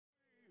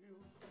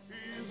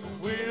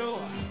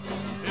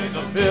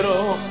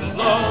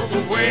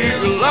the way.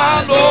 Well,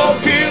 I know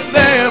He'll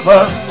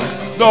never,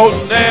 no,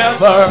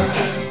 never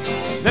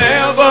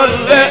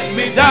let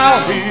me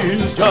down.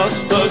 He's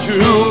just a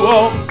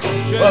jewel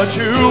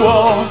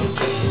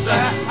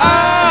that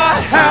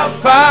I have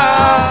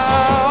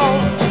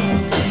found.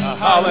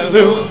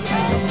 Hallelujah,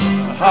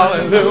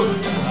 hallelujah.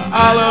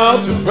 I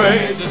love to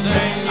praise His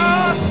name.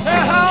 I say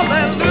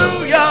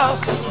hallelujah,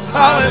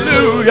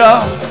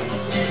 hallelujah.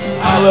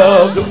 I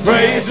love to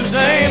praise His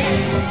name.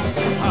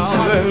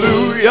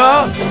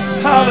 Hallelujah,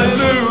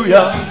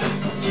 hallelujah.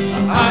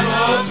 I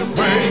love to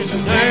praise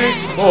His name.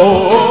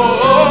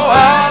 Oh,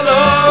 I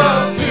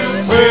love to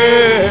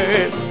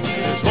praise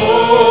His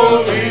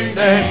holy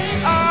name.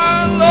 I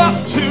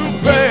love to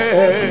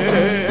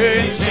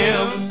praise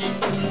Him.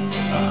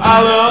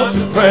 I love to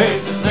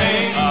praise His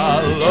name. I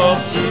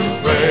love to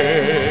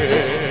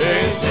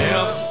praise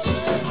Him.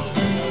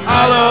 I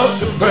love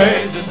to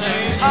praise His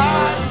name. I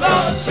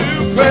love to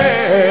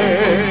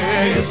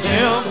praise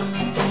Him.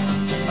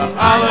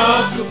 I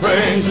love to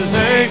praise His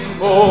name.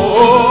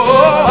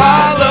 Oh,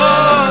 I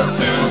love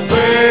to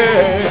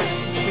praise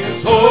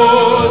His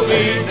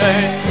holy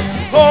name.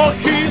 Oh,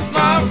 He's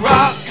my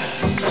rock,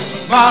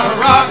 my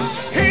rock.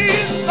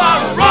 He's my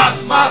rock,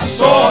 my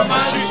sword,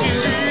 my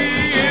shield.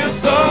 He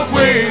is the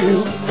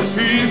wheel.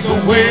 He's the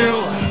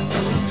wheel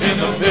in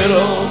the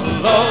middle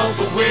of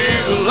the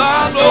wheel.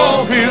 I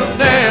know He'll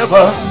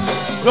never,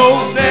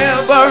 no,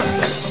 never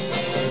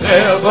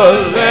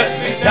let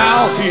me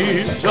down.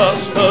 He's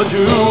just a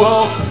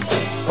jewel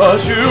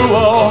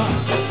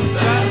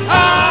that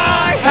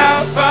I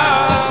have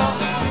found.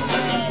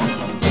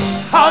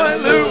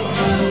 Hallelujah,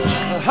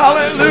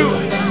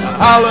 hallelujah.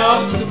 I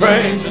love to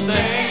praise His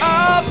name.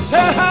 I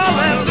said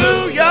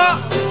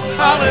hallelujah,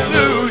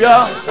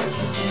 hallelujah.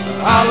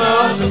 I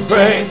love to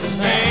praise His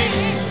name.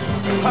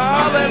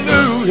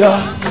 Hallelujah,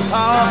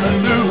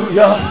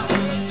 hallelujah.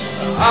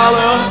 I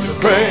love to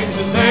praise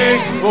His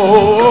name.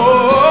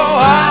 Oh,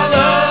 I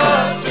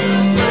love to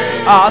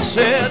praise. I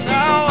said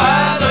now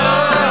I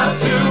love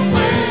to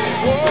praise.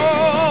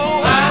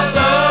 Oh, I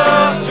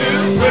love to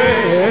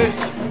praise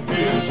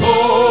His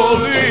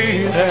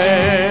holy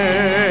name.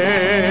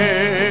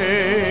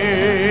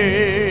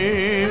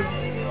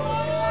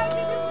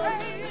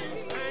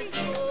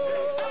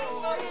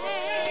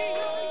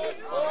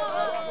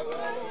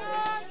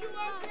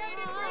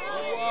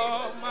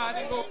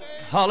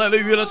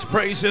 Hallelujah. Let's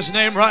praise His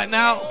name right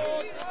now.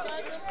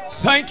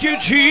 Thank you,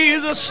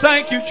 Jesus.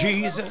 Thank you,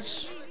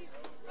 Jesus.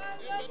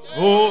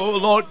 Oh,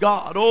 Lord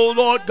God. Oh,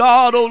 Lord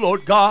God. Oh,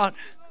 Lord God.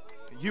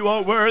 You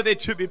are worthy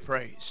to be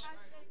praised,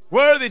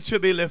 worthy to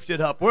be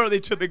lifted up, worthy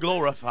to be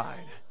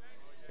glorified.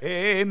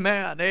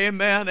 Amen.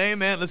 Amen.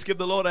 Amen. Let's give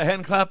the Lord a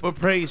hand clap of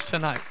praise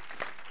tonight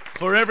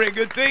for every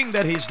good thing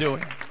that He's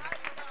doing.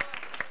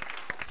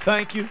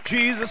 Thank you,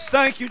 Jesus.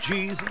 Thank you,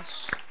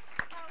 Jesus.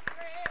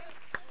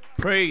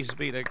 Praise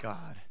be to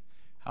God.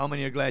 How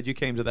many are glad you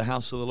came to the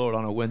house of the Lord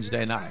on a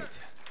Wednesday night?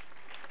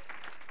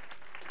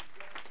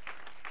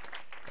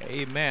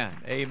 Amen.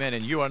 Amen.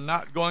 And you are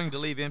not going to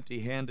leave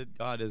empty-handed.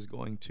 God is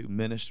going to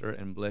minister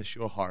and bless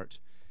your heart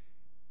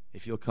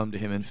if you'll come to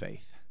Him in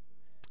faith.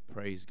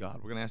 Praise God.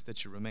 We're going to ask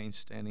that you remain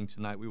standing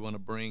tonight. We want to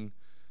bring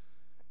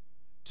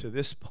to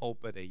this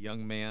pulpit a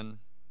young man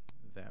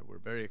that we're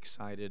very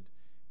excited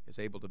is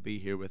able to be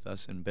here with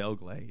us in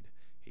Belglade.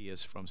 He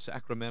is from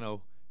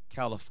Sacramento,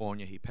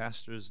 California. He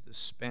pastors the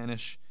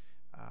Spanish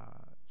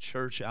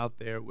church out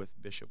there with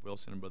Bishop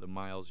Wilson and Brother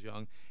Miles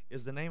Young.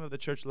 Is the name of the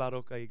church La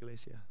Roca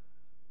Iglesia?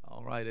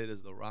 All right, it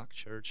is the Rock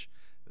Church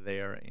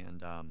there.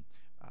 And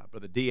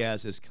Brother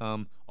Diaz has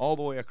come all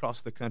the way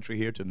across the country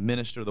here to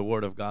minister the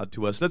Word of God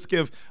to us. Let's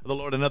give the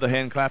Lord another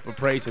hand clap of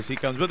praise as he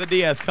comes. Brother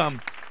Diaz,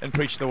 come and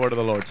preach the Word of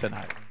the Lord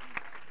tonight.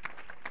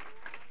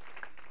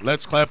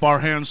 Let's clap our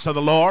hands to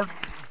the Lord.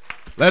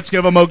 Let's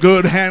give Him a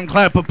good hand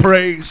clap of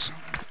praise.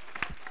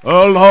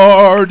 Oh,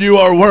 Lord, You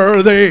are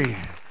worthy.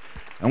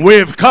 And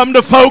we've come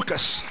to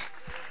focus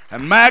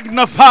and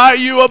magnify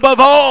You above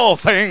all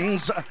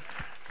things.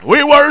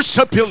 We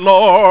worship You,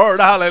 Lord.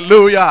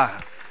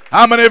 Hallelujah.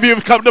 How many of you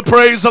have come to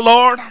praise the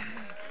Lord?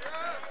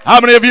 How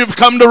many of you have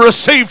come to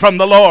receive from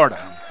the Lord?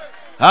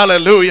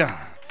 Hallelujah.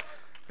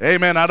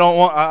 Amen.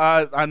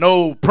 I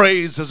know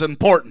praise is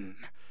important,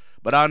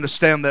 but I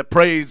understand that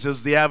praise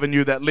is the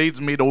avenue that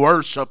leads me to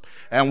worship,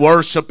 and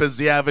worship is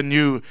the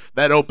avenue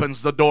that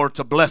opens the door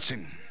to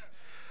blessing.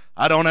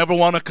 I don't ever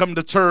want to come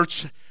to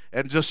church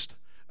and just,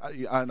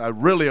 I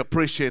really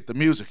appreciate the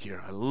music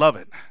here. I love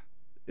it.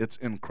 It's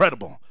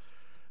incredible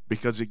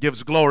because it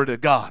gives glory to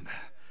God.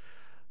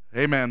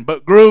 Amen.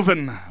 But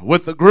grooving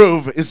with the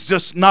groove is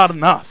just not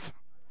enough.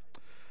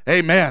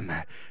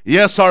 Amen.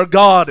 Yes, our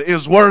God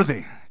is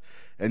worthy.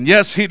 And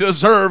yes, He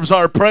deserves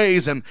our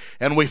praise, and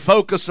we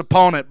focus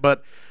upon it.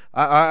 But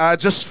I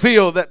just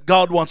feel that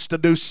God wants to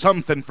do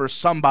something for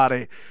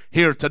somebody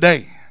here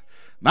today.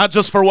 Not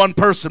just for one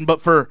person,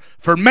 but for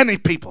many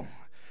people.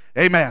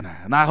 Amen.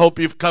 And I hope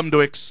you've come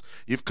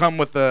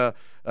with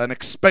an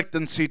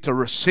expectancy to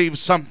receive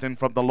something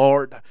from the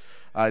Lord.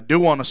 I do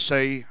want to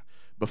say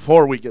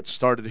before we get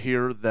started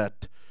here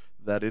that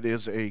that it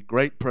is a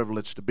great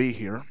privilege to be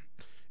here.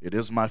 It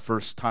is my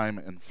first time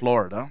in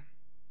Florida,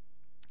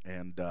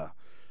 and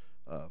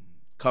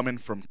coming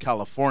from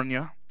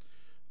California,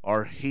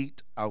 our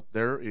heat out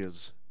there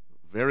is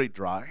very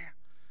dry.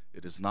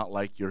 It is not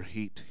like your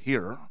heat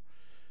here.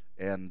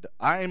 And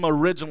I'm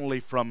originally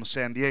from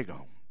San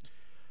Diego,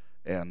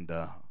 and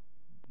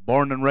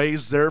born and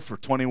raised there for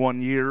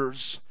 21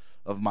 years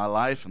of my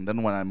life. And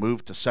then when I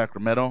moved to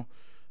Sacramento,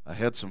 I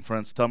had some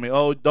friends tell me,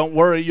 "Oh, don't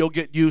worry, you'll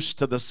get used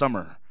to the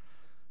summer.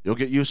 You'll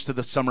get used to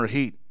the summer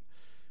heat."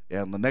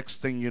 And the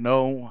next thing you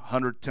know,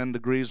 110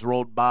 degrees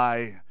rolled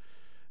by,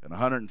 and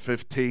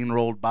 115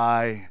 rolled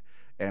by,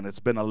 and it's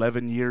been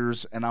 11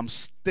 years, and I'm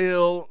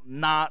still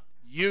not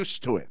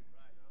used to it.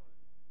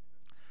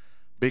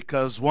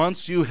 Because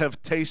once you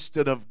have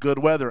tasted of good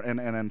weather,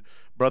 and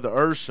Brother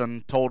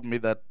Urson told me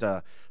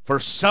that for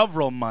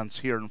several months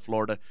here in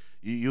Florida,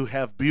 you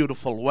have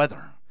beautiful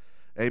weather.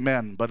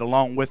 Amen. But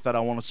along with that, I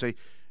want to say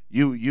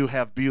you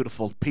have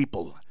beautiful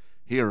people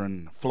here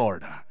in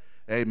Florida.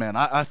 Amen.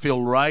 I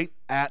feel right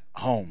at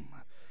home.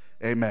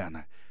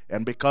 Amen.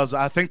 And because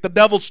I think the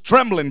devil's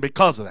trembling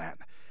because of that.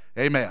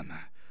 Amen.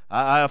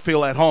 I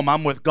feel at home.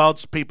 I'm with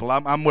God's people.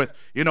 I'm with,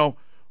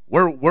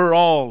 we're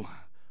all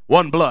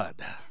one blood.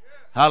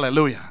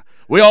 Hallelujah.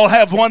 We all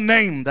have one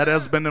name that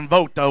has been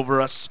invoked over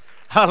us.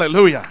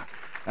 Hallelujah.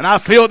 And I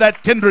feel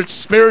that kindred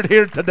spirit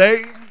here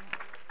today.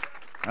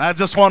 And I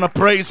just want to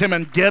praise him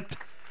and get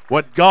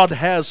what God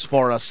has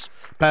for us.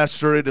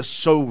 Pastor, it is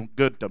so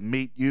good to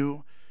meet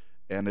you.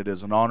 And it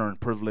is an honor and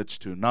privilege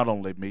to not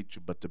only meet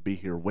you, but to be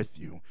here with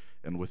you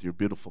and with your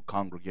beautiful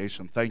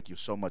congregation. Thank you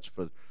so much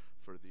for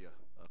the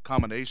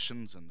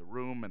accommodations and the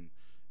room and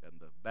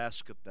the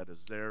basket that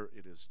is there.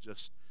 It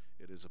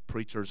is a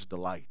preacher's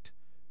delight.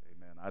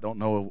 I don't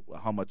know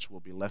how much will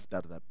be left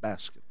out of that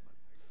basket.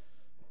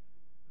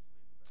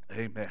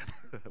 Amen.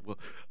 Well,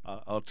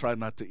 I'll try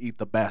not to eat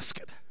the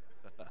basket.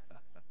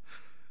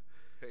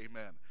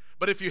 Amen.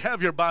 But if you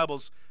have your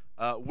Bibles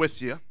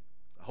with you,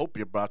 I hope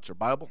you brought your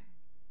Bible.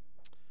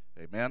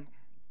 Amen.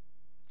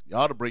 You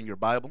ought to bring your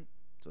Bible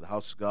to the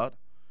house of God.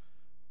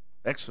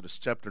 Exodus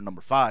chapter number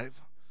 5.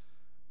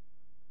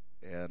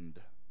 And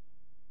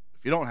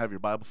if you don't have your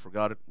Bible,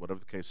 forgot it,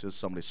 whatever the case is,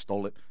 somebody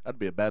stole it, that'd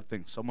be a bad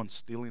thing. Someone's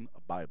stealing a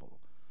Bible.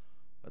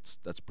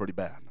 That's pretty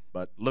bad.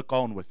 But look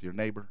on with your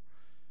neighbor.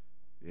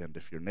 And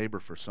if your neighbor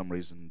for some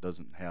reason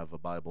doesn't have a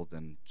Bible,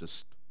 then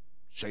just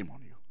shame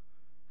on you.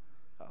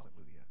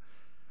 Hallelujah.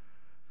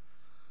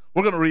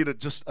 We're going to read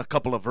just a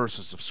couple of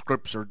verses of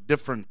Scripture,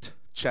 different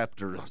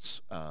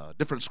chapters,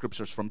 different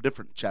Scriptures from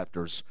different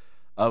chapters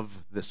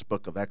of this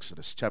book of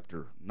Exodus,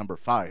 chapter number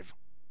 5.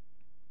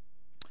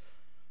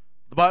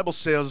 The Bible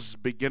says,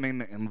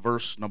 beginning in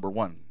verse number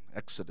 1,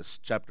 Exodus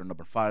chapter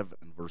number 5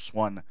 and verse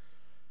 1,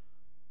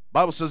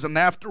 Bible says, "And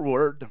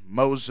afterward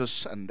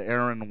Moses and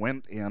Aaron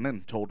went in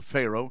and told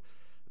Pharaoh,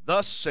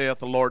 Thus saith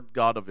the Lord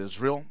God of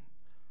Israel,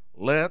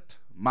 Let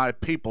my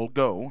people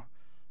go,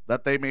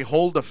 that they may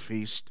hold a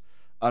feast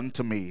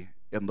unto me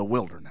in the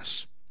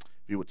wilderness."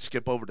 If you would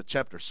skip over to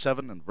chapter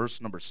 7 and verse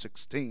number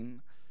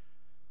 16.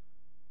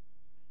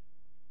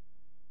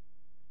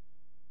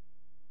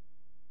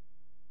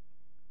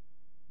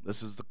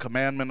 This is the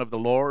commandment of the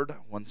Lord,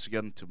 once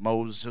again to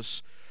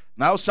Moses.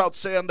 "Thou shalt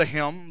say unto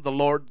him, The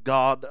Lord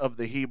God of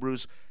the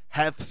Hebrews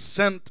hath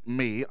sent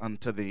me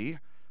unto thee,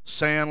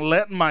 saying,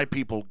 Let my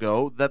people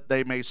go, that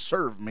they may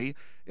serve me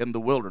in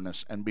the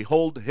wilderness. And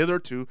behold,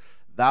 hitherto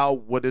thou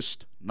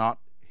wouldest not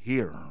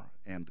hear."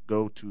 And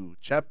go to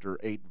chapter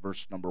 8,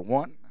 verse number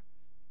 1.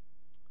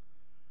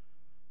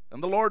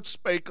 "And the Lord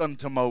spake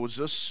unto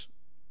Moses,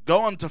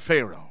 Go unto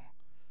Pharaoh,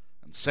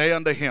 and say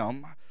unto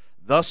him,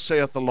 Thus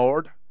saith the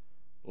Lord,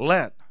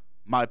 Let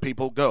my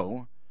people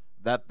go,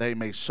 that they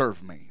may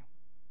serve me."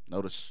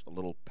 Notice a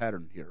little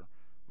pattern here.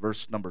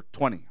 Verse number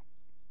 20.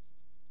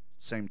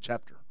 Same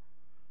chapter.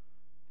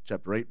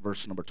 Chapter 8,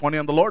 verse number 20.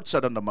 "And the Lord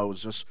said unto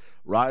Moses,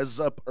 Rise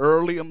up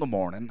early in the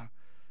morning,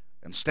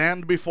 and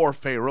stand before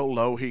Pharaoh.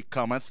 Lo, he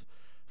cometh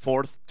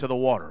forth to the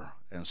water.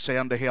 And say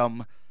unto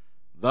him,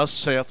 Thus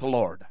saith the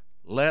Lord,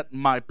 Let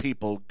my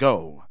people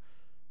go,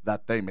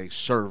 that they may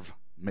serve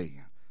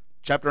me."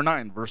 Chapter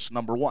 9, verse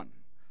number 1.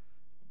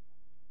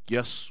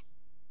 Guess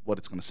what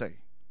it's going to say.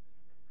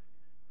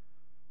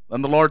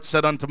 "Then the Lord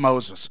said unto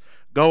Moses,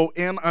 Go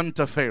in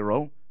unto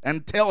Pharaoh,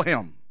 and tell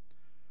him,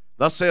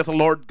 Thus saith the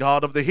Lord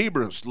God of the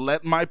Hebrews,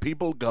 Let my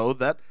people go,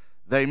 that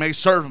they may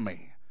serve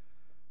me."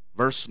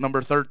 Verse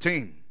number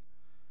 13.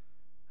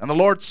 "And the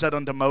Lord said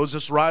unto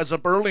Moses, Rise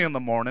up early in the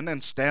morning,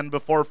 and stand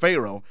before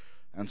Pharaoh,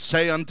 and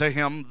say unto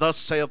him, Thus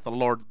saith the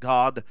Lord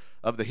God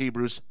of the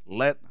Hebrews,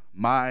 Let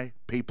my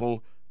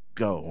people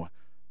go,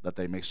 that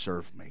they may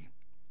serve me."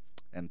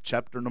 And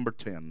chapter number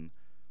 10,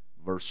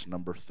 verse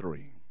number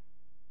 3.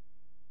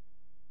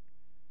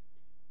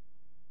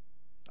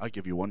 I'll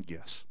give you one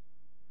guess.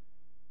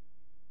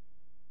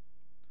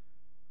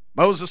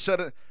 Moses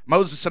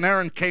and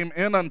Aaron came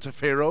in unto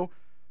Pharaoh,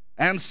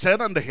 and said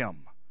unto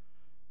him,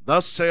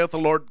 Thus saith the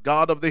Lord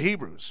God of the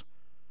Hebrews,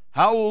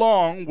 How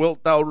long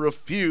wilt thou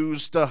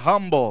refuse to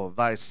humble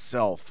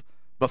thyself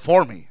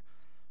before me.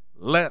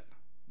 Let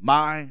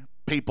my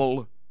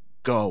people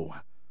go,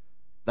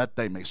 that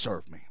they may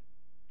serve me.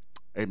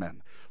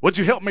 Amen. Would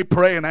you help me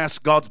pray and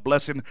ask God's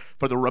blessing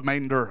for the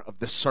remainder of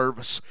this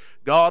service?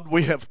 God,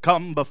 we have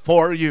come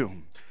before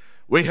you.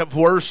 We have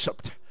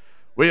worshiped.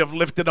 We have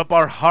lifted up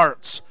our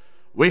hearts.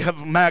 We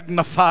have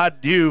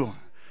magnified you,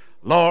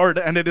 Lord,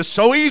 and it is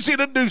so easy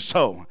to do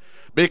so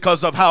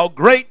because of how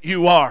great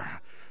you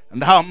are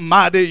and how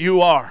mighty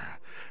you are.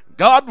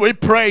 God, we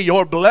pray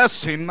your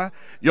blessing,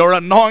 your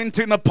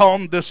anointing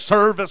upon this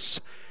service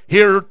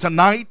here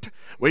tonight.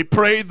 We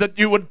pray that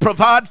you would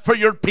provide for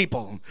your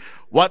people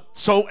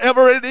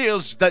whatsoever it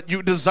is that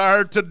you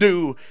desire to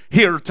do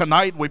here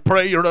tonight. We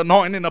pray your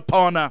anointing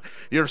upon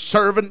your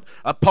servant,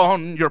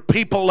 upon your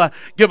people.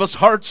 Give us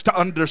hearts to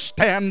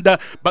understand,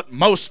 but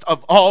most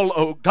of all,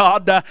 oh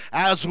God,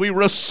 as we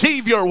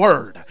receive your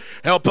word,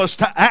 help us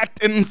to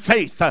act in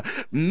faith,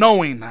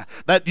 knowing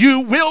that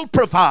you will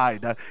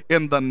provide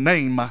in the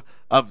name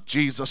of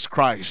Jesus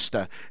Christ.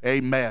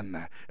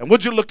 Amen. And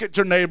would you look at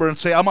your neighbor and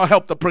say, I'm going to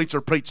help the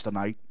preacher preach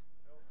tonight.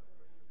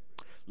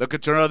 Look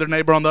at your other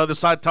neighbor on the other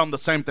side. Tell them the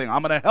same thing.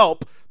 I'm going to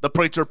help the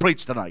preacher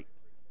preach tonight.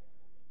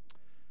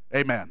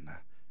 Amen.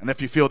 And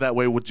if you feel that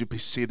way, would you be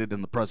seated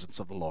in the presence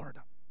of the Lord?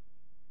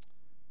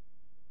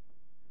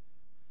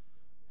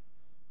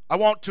 I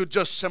want to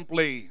just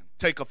simply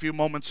take a few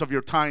moments of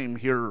your time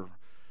here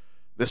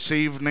this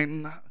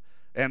evening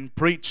and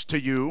preach to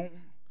you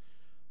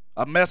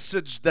a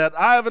message that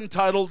I have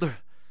entitled,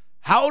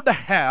 How to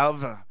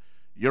Have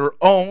Your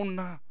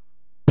Own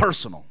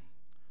Personal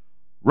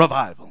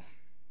Revival.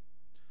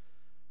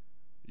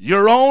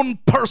 Your own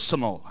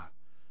personal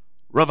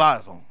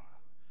revival.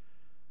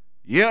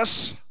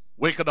 Yes,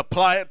 we could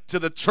apply it to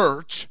the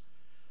church,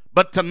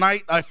 but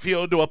tonight I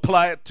feel to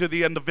apply it to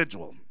the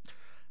individual.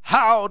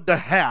 How to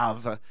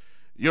have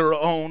your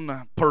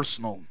own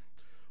personal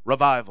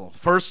revival.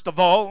 First of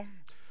all,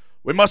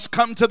 we must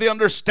come to the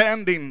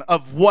understanding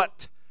of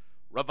what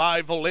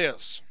revival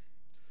is.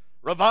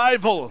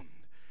 Revival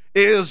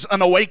is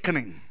an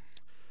awakening.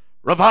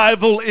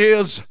 Revival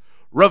is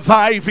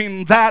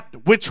reviving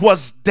that which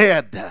was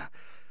dead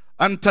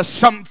unto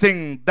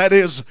something that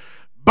is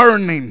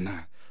burning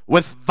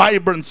with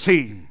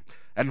vibrancy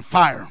and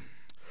fire.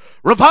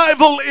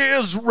 Revival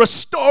is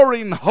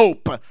restoring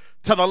hope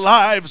to the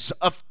lives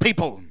of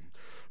people.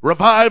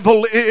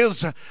 Revival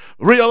is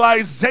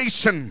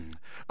realization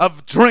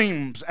of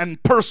dreams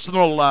and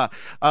personal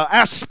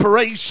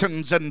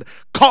aspirations and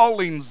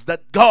callings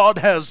that God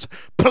has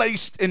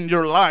placed in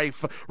your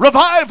life.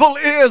 Revival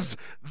is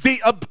the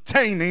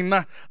obtaining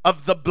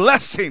of the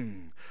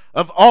blessing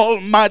of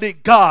Almighty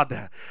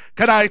God.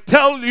 Can I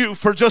tell you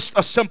for just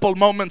a simple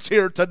moment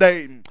here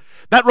today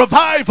that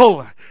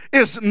revival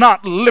is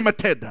not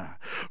limited.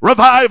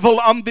 Revival,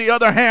 on the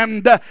other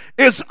hand,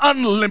 is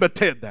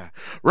unlimited.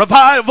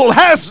 Revival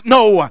has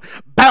no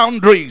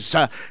boundaries.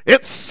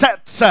 It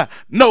sets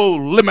no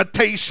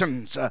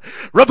limitations.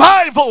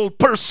 Revival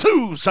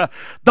pursues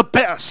the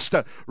best.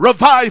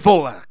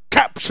 Revival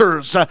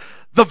captures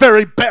the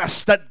very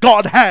best that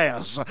God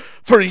has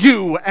for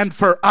you and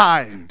for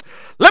I.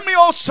 Let me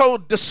also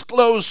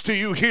disclose to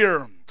you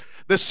here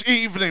this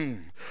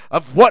evening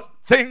of what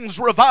things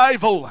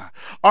revival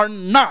are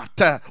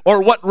not,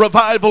 or what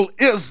revival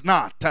is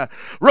not.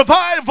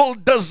 Revival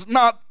does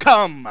not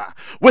come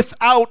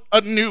without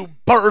a new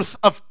birth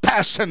of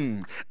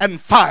passion and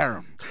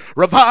fire.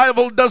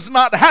 Revival does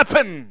not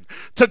happen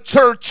to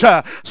church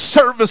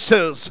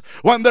services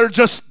when they're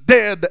just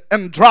dead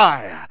and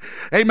dry.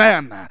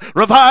 Amen.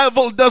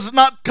 Revival does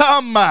not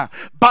come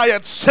by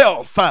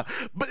itself.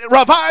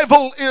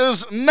 Revival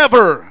is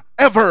never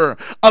ever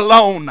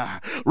alone.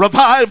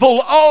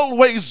 Revival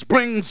always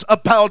brings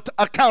about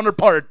a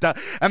counterpart,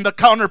 and the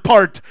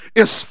counterpart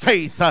is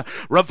faith.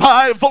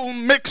 Revival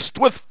mixed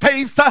with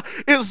faith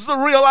is the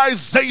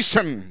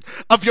realization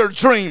of your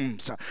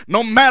dreams.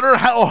 No matter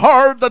how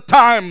hard the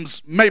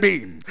times may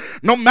be,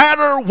 no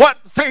matter what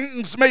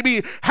things may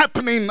be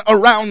happening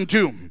around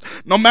you,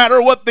 no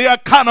matter what the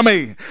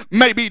economy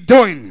may be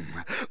doing,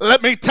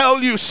 let me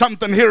tell you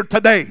something here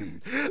today,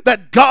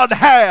 that God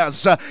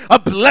has a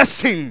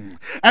blessing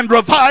and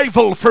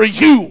revival for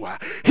you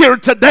here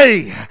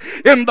today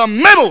in the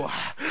middle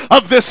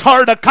of this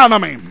hard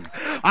economy.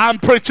 I'm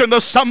preaching to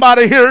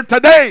somebody here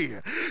today,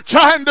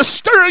 trying to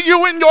stir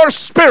you in your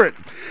spirit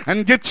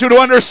and get you to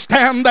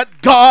understand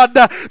that God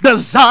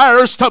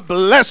desires to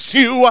bless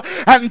you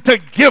and to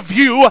give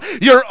you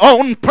your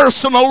own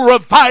personal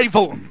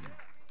revival.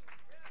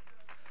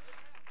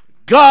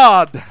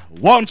 God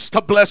wants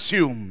to bless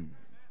you.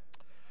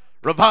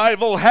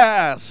 Revival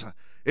has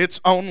its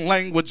own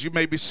language. You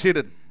may be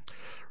seated.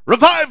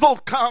 Revival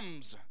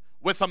comes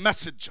with a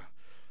message.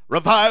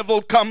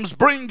 Revival comes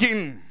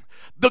bringing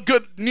the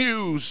good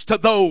news to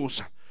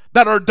those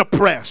that are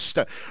depressed.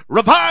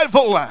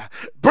 Revival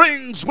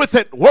brings with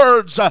it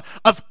words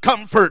of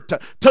comfort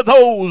to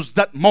those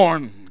that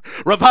mourn.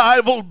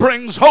 Revival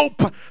brings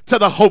hope to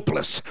the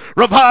hopeless.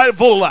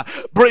 Revival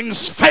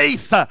brings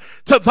faith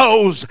to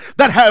those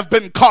that have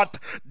been caught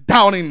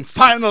doubting.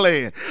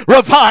 Finally,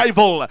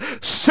 revival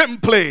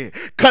simply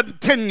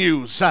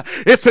continues.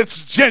 If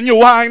it's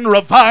genuine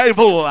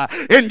revival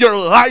in your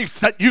life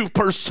that you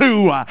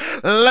pursue,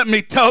 let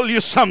me tell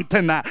you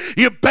something.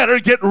 You better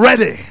get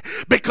ready,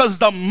 because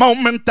the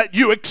moment that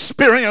you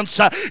experience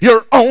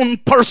your own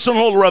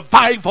personal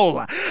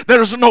revival,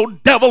 there's no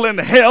devil in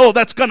hell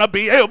that's going to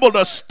be able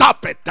to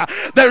stop it.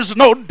 There's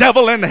no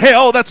devil in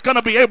hell that's going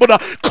to be able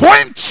to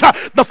quench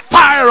the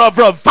fire of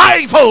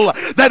revival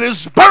that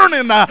is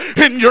burning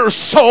in your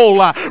soul.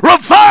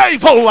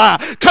 Revival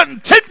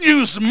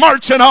continues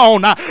marching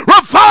on.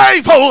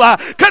 Revival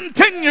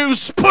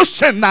continues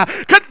pushing,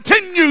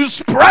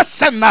 continues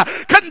pressing,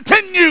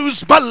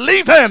 continues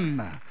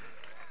believing.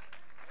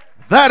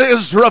 That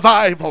is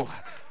revival.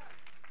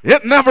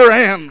 It never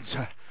ends.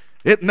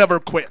 It never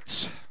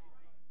quits.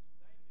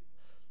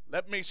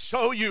 Let me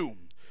show you.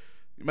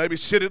 You may be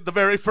seated the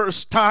very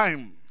first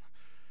time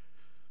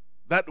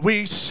that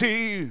we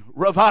see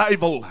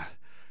revival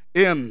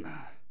in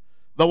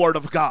the Word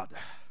of God.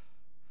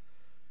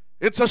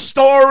 It's a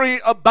story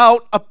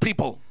about a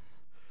people.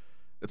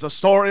 It's a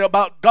story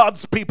about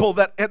God's people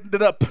that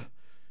ended up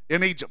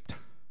in Egypt.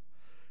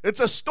 It's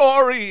a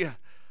story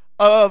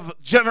of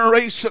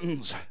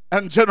generations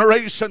and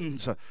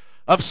generations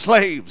of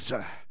slaves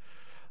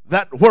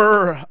that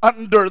were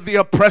under the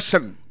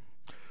oppression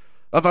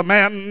of a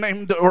man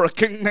named, or a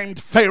king named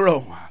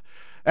Pharaoh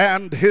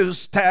and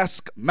his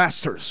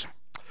taskmasters.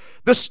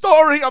 The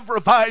story of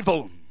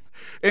revival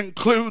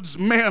includes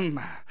men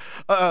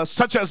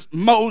such as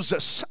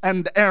Moses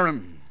and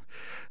Aaron,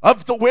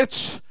 of the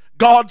which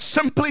God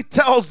simply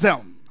tells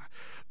them,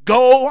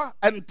 go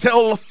and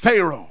tell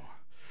Pharaoh,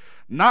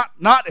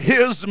 not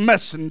his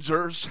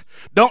messengers,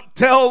 don't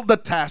tell the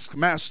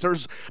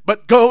taskmasters,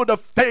 but go to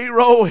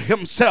Pharaoh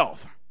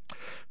himself.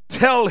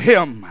 Tell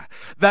him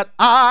that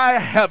I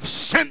have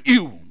sent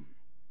you.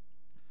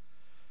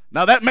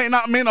 Now that may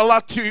not mean a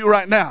lot to you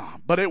right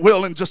now, but it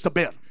will in just a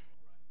bit.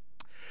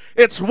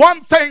 It's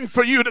one thing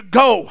for you to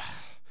go.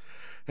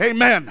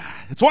 Amen.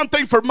 It's one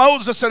thing for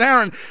Moses and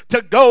Aaron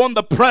to go in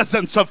the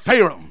presence of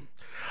Pharaoh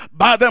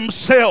by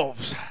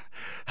themselves.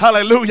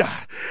 Hallelujah.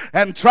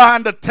 And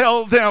trying to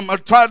tell them, or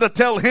trying to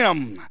tell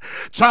him,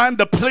 trying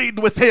to plead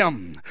with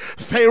him,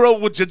 Pharaoh,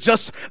 would you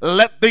just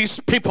let these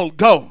people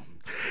go?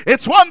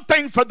 It's one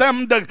thing for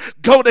them to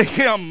go to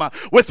him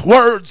with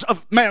words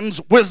of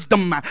man's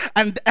wisdom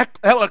and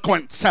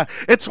eloquence.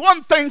 It's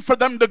one thing for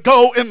them to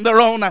go in their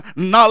own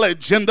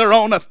knowledge, in their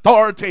own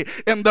authority,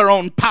 in their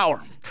own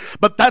power.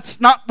 But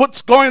that's not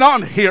what's going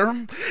on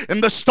here.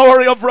 In the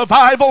story of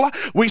revival,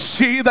 we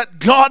see that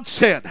God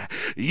said,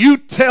 you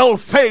tell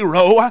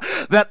Pharaoh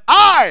that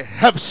I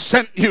have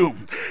sent you.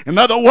 In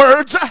other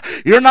words,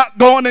 you're not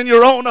going in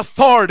your own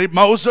authority,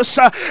 Moses.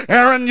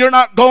 Aaron, you're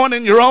not going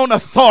in your own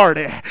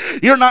authority.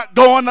 You're not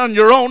going on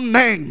your own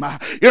name.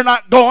 You're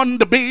not going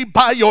to be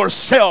by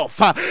yourself.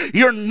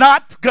 You're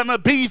not going to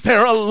be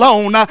there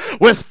alone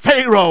with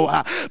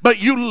Pharaoh.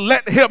 But you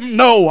let him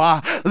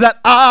know that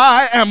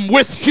I am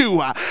with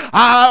you.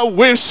 I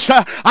wish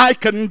I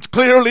can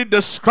clearly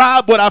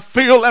describe what I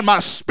feel in my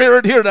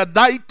spirit here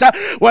tonight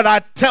when I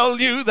tell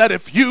you that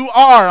if you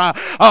are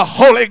a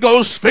Holy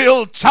Ghost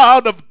filled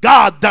child of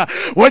God,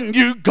 when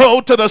you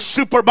go to the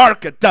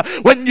supermarket,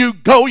 when you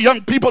go,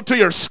 young people, to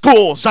your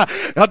schools,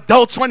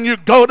 adults, when you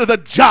go to the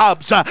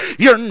jobs,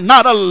 you're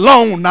not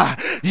alone.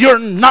 You're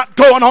not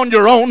going on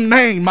your own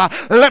name.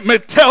 Let me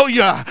tell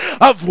you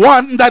of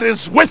one that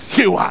is with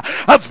you,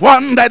 of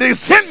one that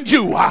is in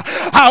you.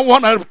 I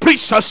want to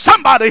preach to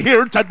somebody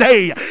here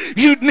today.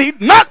 You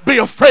need not be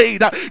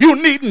afraid. You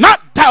need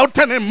not doubt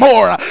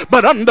anymore,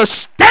 but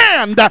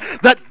understand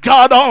that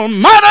God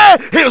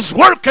Almighty is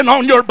working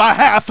on your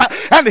behalf,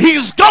 and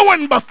He's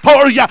going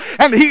before you,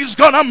 and He's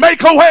going to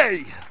make a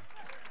way.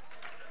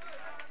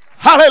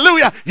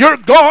 Hallelujah. You're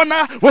going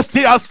with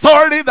the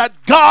authority that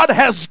God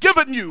has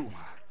given you.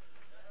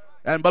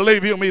 And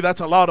believe you me, that's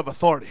a lot of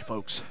authority,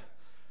 folks.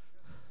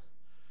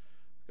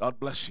 God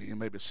bless you. You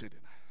may be seated.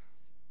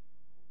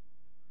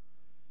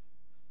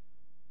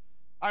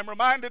 I'm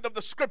reminded of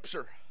the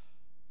scripture,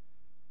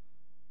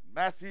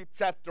 Matthew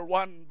chapter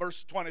 1,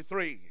 verse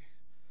 23,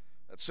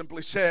 that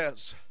simply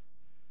says,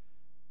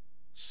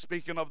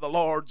 speaking of the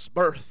Lord's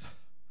birth,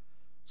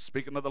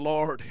 speaking of the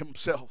Lord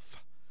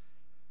Himself,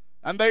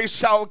 and they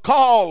shall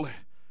call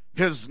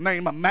His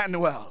name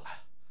Emmanuel,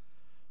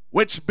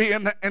 which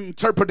being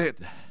interpreted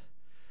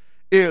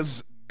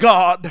is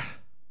God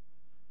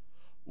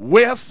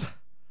with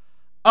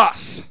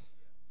us.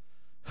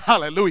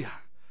 Hallelujah.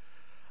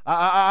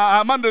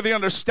 I'm under the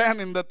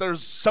understanding that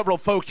there's several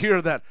folk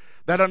here that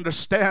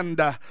understand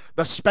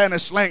the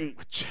Spanish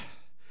language.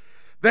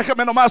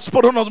 Déjame nomás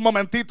por unos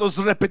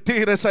momentitos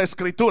repetir esa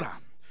escritura.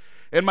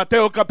 En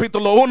Mateo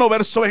capítulo 1,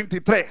 verso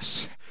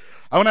 23.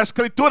 A una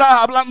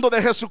escritura hablando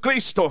de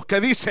Jesucristo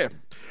que dice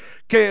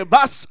que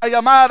vas a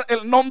llamar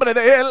el nombre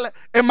de Él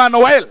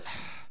Emmanuel,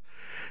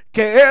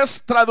 que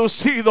es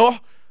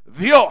traducido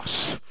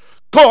Dios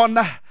con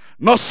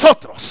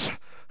nosotros.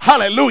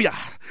 Aleluya.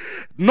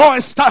 No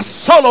estás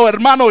solo,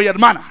 hermano y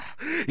hermana.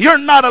 You're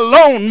not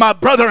alone, my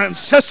brother and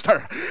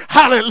sister.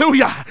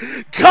 Hallelujah.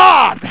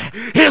 God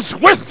is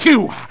with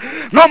you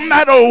no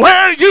matter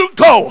where you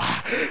go.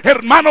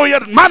 Hermano y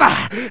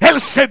hermana, el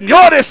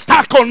Señor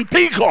está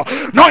contigo.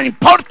 No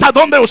importa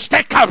donde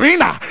usted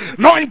camina,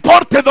 no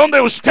importa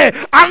donde usted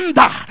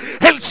anda,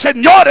 el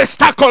Señor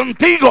está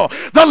contigo.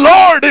 The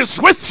Lord is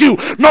with you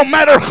no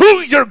matter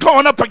who you're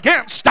going up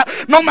against,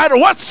 no matter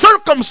what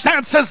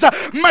circumstances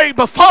may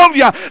befall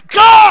you.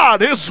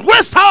 God is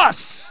with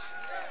us.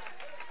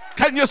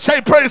 Can you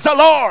say praise the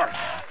Lord?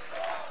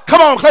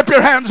 Come on, clap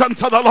your hands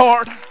unto the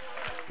Lord.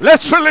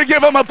 Let's really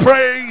give him a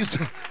praise.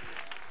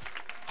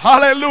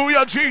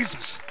 Hallelujah,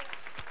 Jesus.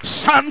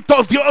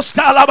 Santo Dios,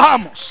 te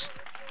alabamos.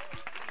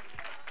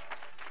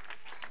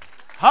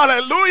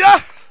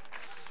 Hallelujah.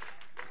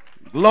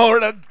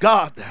 Glory to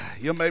God.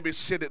 You may be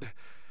seated.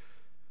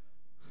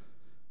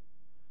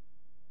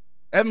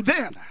 And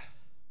then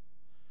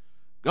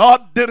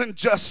God didn't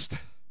just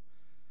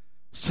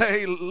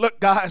say, look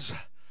guys,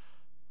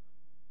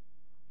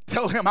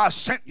 tell him I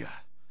sent you.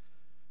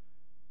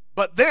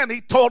 But then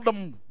he told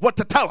them what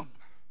to tell them.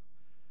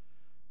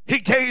 He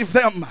gave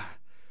them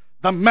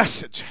the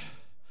message.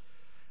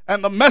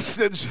 And the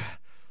message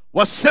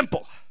was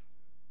simple.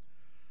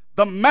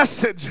 The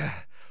message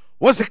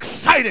was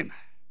exciting.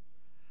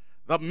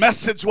 The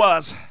message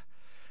was,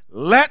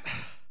 let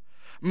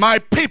my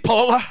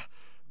people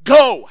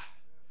go.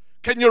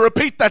 Can you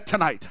repeat that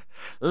tonight?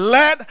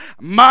 Let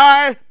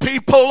my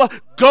people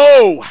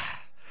go.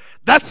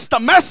 That's the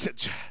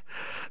message.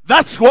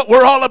 That's what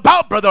we're all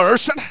about, Brother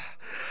Urshan.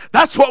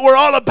 That's what we're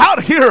all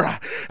about here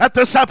at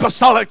this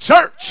apostolic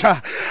church.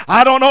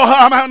 I don't know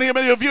how many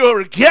of you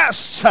are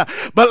guests,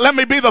 but let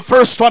me be the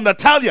first one to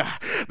tell you,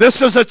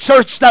 this is a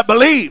church that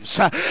believes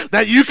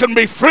that you can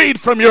be freed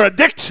from your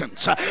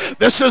addictions.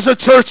 This is a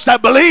church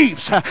that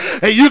believes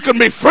that you can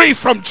be free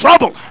from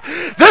trouble.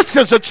 This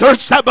is a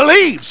church that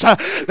believes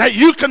that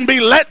you can be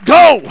let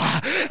go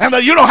and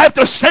that you don't have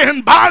to stay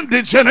in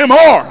bondage anymore.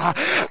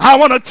 I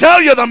want to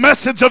tell you the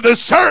message of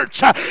this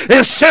church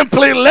is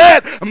simply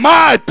let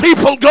my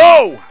people go.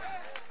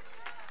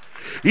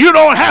 You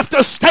don't have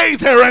to stay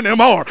there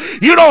anymore.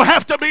 You don't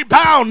have to be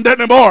bound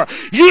anymore.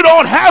 You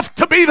don't have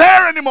to be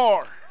there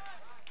anymore.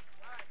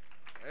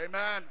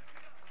 Amen.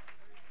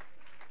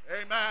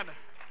 Amen.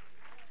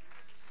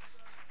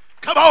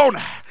 Come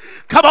on.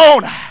 Come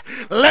on.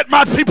 Let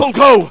my people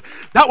go.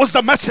 That was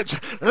the message.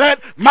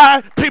 Let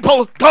my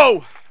people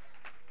go.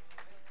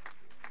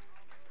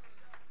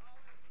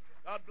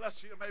 God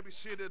bless you. You may be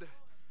seated.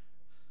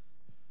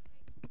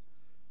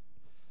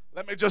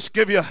 Let me just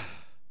give you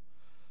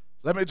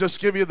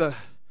the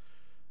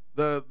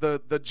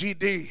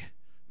GD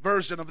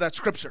version of that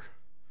scripture.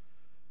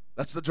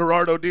 That's the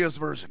Gerardo Diaz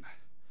version.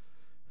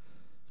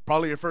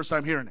 Probably your first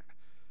time hearing it.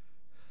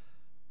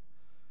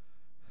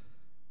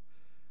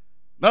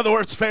 In other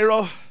words,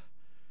 Pharaoh,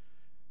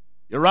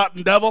 you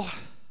rotten devil,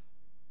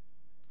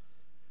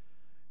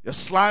 you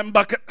slime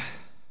bucket,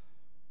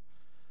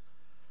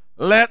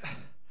 let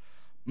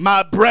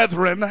my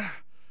brethren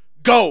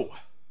go.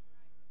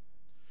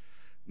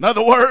 In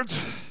other words,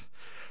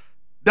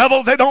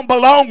 devil, they don't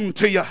belong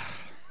to you.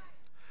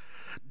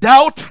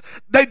 Doubt,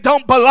 they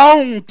don't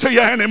belong to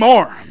you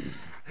anymore.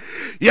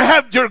 You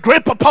had your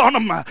grip upon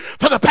them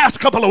for the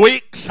past couple of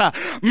weeks.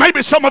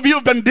 Maybe some of you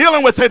have been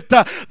dealing with it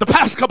the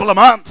past couple of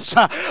months.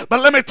 But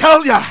let me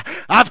tell you,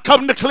 I've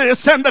come to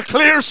send a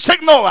clear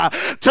signal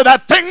to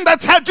that thing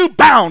that's had you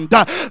bound.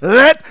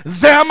 Let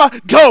them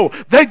go.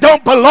 They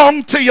don't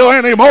belong to you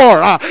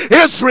anymore.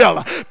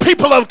 Israel,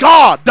 people of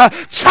God,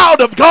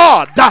 child of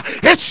God,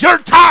 it's your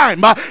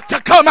time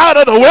to come out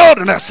of the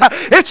wilderness.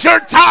 It's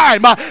your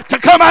time to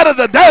come out of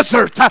the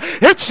desert.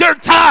 It's your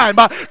time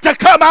to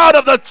come out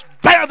of the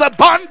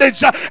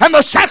bondage and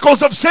the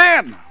shackles of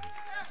sin.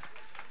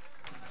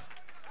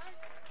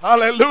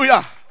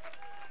 Hallelujah.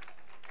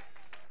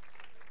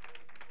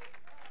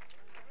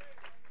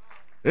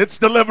 It's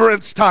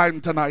deliverance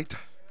time tonight.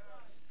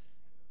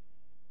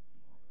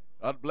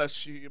 God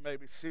bless you. You may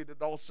be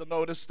seated. Also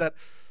notice that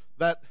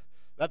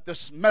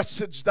this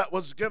message that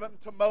was given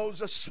to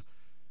Moses,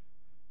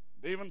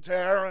 even to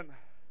Aaron,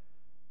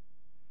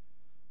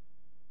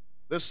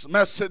 this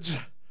message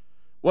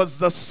was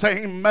the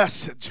same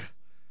message,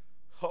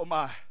 oh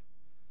my,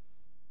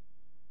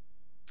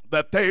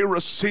 that they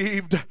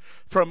received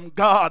from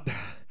God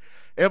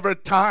every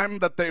time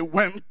that they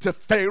went to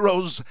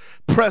Pharaoh's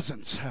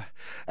presence,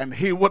 and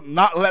he would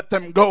not let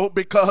them go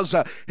because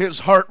his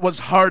heart was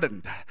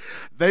hardened.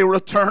 They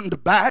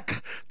returned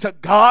back to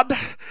God,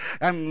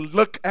 and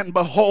look and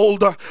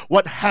behold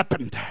what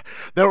happened.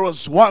 There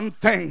was one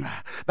thing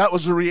that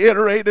was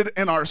reiterated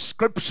in our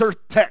scripture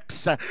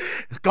text.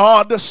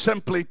 God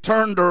simply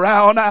turned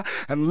around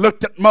and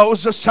looked at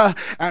Moses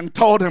and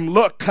told him,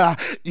 look,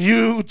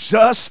 you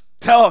just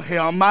tell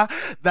him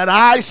that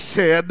I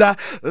said,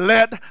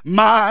 let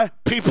my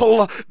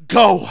people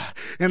go.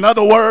 In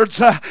other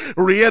words,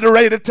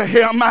 reiterate it to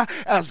him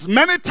as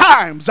many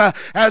times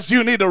as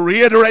you need to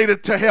reiterate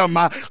it to him.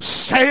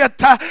 Say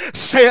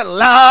it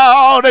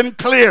loud and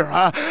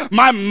clear.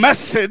 My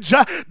message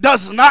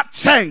does not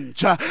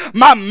change.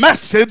 My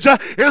message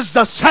is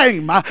the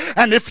same.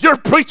 And if you're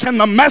preaching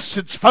the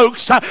message,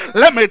 folks,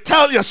 let me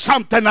tell you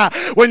something.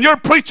 When you're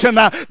preaching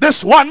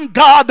this one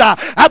God,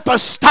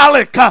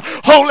 apostolic,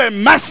 holy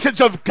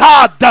message of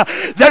God,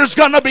 there's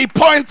going to be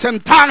points in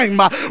time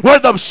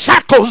where the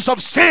shackles of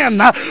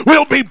sin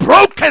will be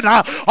broken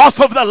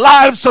off of the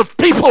lives of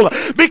people,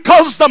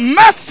 because the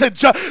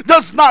message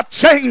does not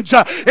change.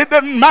 It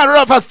didn't matter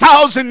if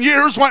 1,000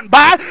 years went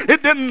by.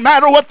 It didn't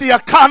matter what the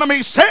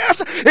economy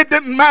says. It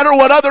didn't matter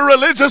what other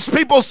religious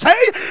people say.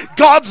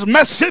 God's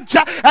message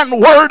and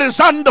word is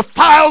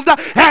undefiled,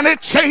 and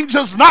it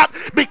changes not,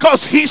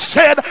 because he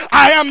said,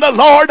 I am the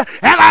Lord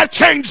and I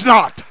change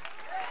not.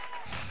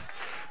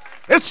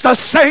 It's the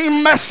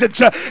same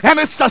message, and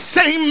it's the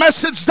same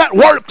message that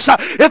works.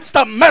 It's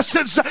the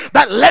message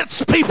that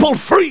lets people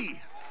free.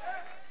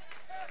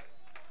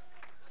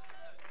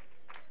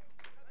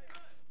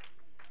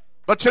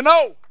 But you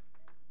know,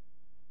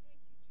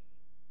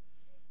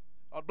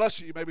 God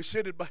bless you, you may be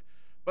seated,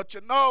 but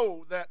you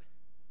know that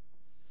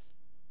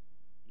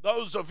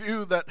those of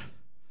you that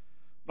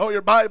know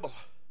your Bible,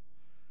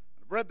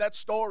 have read that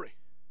story,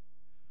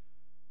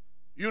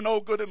 you know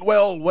good and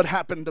well what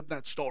happened in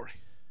that story.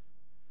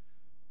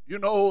 You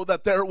know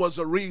that there was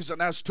a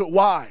reason as to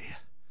why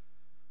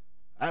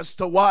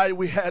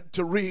we had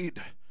to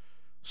read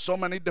so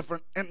many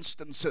different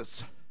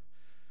instances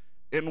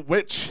in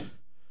which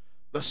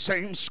the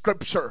same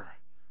scripture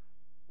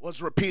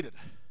was repeated.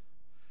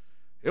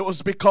 It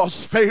was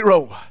because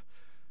Pharaoh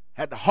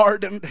had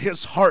hardened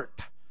his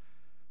heart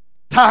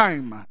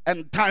time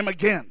and time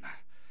again,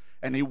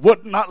 and he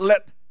would not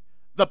let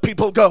the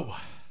people go.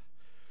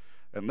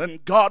 And then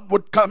God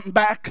would come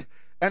back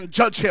and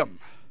judge him.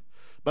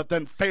 But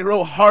then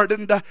Pharaoh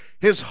hardened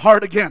his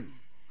heart again.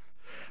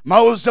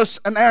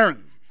 Moses and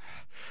Aaron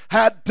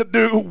had to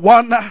do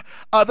one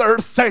other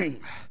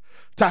thing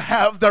to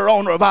have their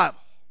own revival.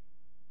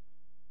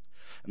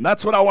 And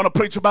that's what I want to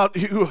preach about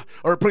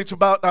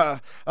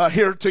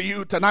here to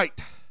you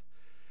tonight.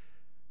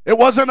 It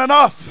wasn't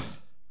enough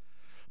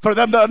for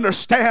them to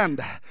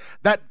understand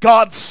that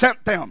God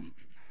sent them.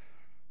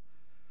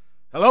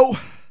 Hello?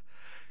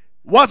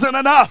 Wasn't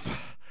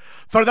enough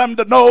for them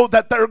to know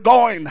that they're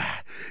going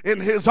in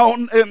his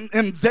own,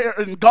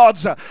 in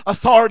God's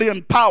authority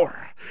and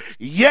power.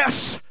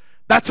 Yes,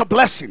 that's a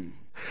blessing.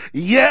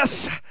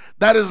 Yes,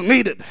 that is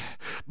needed.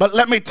 But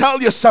let me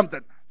tell you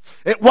something.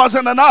 It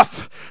wasn't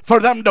enough for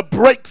them to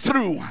break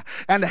through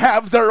and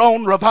have their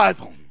own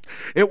revival.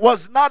 It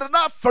was not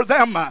enough for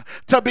them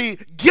to be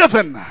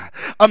given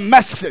a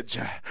message.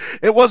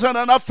 It wasn't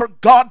enough for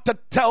God to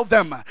tell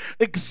them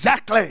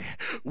exactly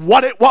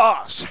what it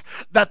was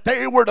that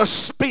they were to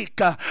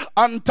speak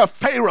unto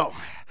Pharaoh.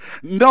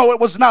 No, it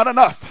was not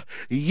enough.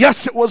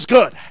 Yes, it was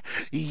good.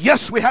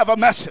 Yes, we have a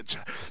message.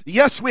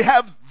 Yes, we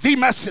have the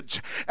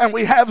message, and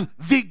we have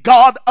the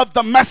God of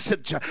the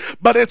message,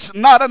 but it's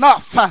not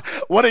enough.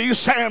 What are you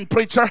saying,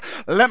 preacher?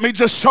 Let me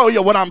just show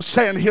you what I'm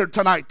saying here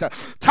tonight.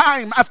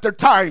 Time after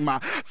time,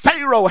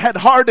 Pharaoh had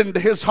hardened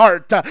his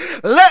heart.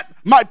 Let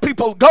my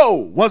people go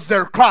was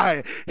their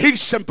cry. He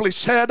simply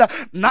said,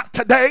 not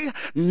today,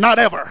 not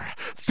ever.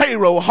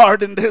 Pharaoh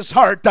hardened his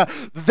heart.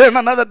 Then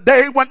another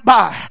day went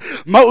by.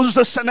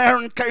 Moses and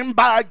Aaron came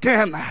by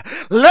again.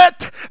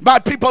 Let my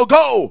people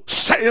go,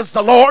 says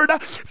the Lord.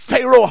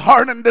 Pharaoh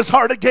hardened his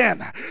heart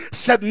again.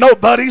 Said, no,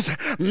 buddies,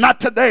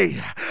 not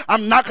today.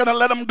 I'm not going to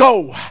let them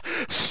go.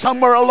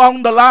 Somewhere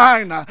along the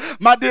line,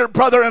 my dear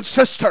brother and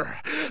sister,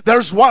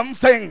 there's one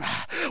thing,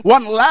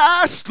 one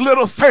last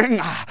little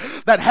thing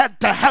that had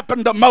to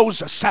happen to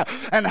Moses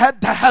and had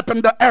to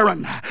happen to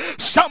Aaron.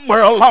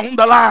 Somewhere along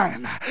the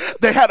line,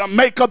 they had to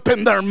make up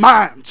in their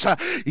minds,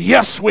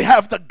 yes, we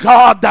have the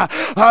God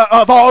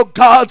of all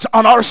gods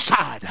on our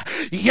side.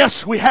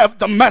 Yes, we have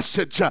the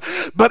message,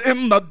 but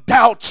in the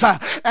doubts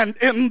and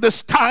in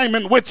this time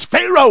in which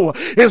Pharaoh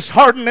is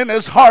hardening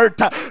his heart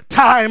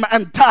time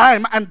and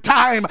time and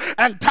time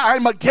and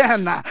time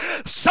again,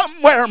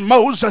 somewhere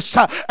Moses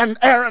and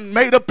Aaron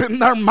made up in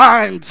their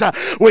minds,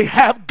 we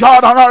have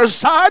God on our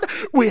side,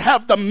 we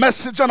have the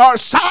message on our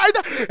side,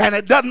 and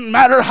it doesn't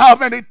matter how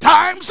many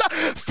times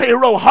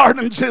Pharaoh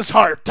hardens his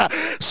heart.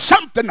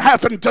 Something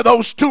happened to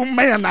those two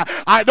men.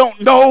 I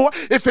don't know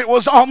if it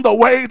was on the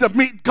way to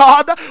meet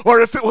God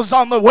or if it was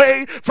on the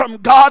way from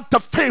God to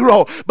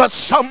Pharaoh, but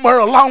somewhere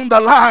along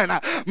the line,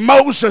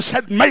 Moses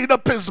had made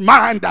up his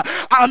mind,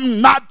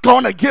 I'm not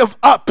going to give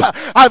up.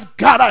 I've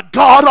got a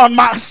God on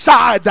my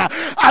side.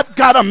 I've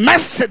got a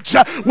message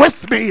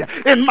with me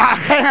in my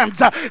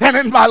hands and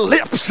in my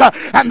lips,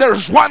 and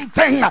there's one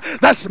thing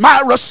that's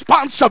my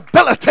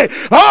responsibility.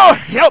 Oh,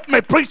 help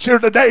me, preacher,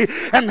 today,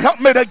 and help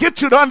me to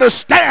get you to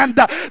understand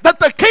that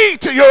the key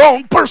to your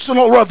own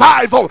personal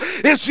revival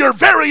is your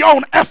very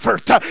own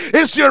effort,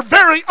 is your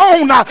very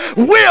own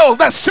will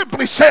that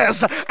simply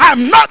says,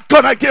 I'm not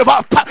going to give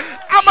up.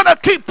 I'm going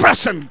to keep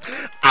pressing.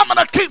 I'm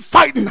going to keep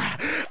fighting.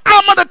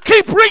 I'm going to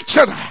keep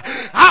reaching.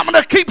 I'm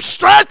going to keep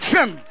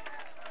stretching.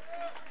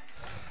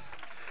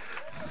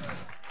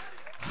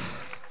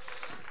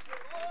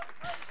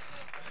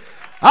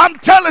 I'm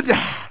telling you,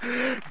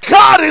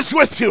 God is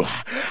with you.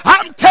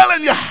 I'm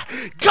telling you,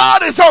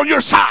 God is on your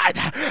side.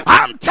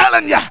 I'm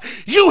telling you,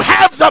 you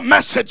have the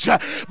message.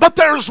 But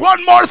there's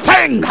one more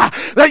thing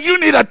that you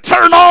need to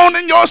turn on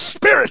in your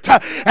spirit.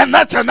 And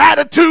that's an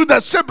attitude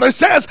that simply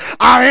says,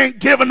 I ain't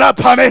giving up,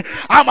 honey.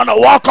 I'm going to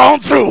walk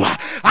on through.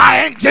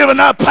 I ain't giving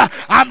up.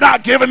 I'm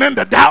not giving in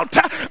to doubt.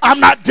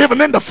 I'm not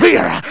giving in to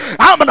fear.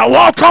 I'm going to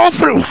walk on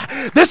through.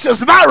 This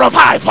is my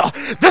revival.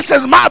 This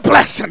is my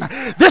blessing.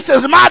 This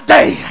is my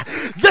day.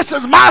 This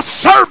is my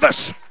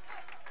service.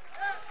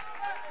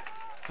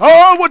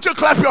 Oh, would you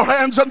clap your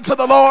hands unto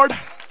the Lord?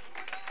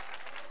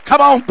 Come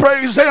on,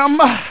 praise him.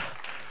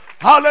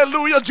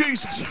 Hallelujah,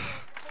 Jesus.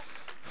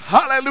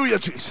 Hallelujah,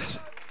 Jesus.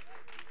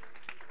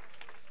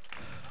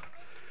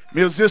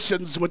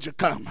 Musicians, would you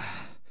come?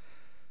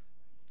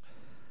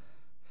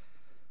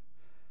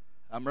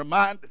 I'm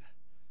reminded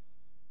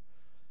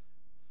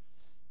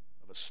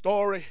of a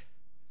story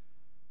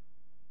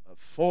of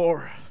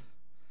four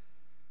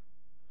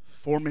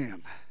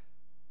men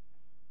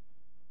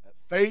that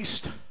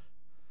faced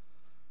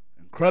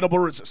incredible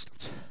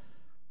resistance.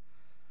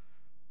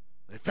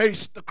 They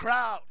faced the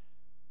crowd.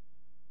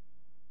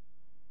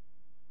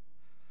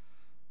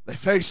 They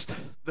faced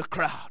the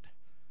crowd.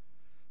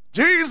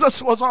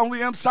 Jesus was on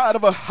the inside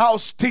of a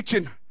house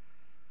teaching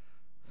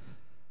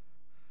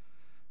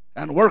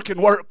and working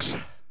works.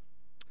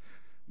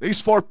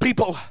 These four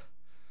people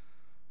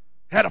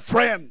had a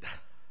friend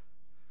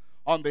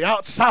on the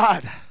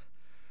outside,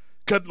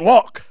 couldn't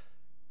walk,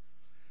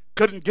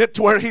 couldn't get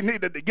to where he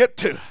needed to get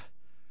to.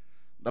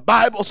 The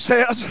Bible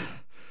says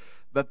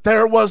that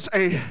there was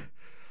a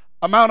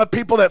amount of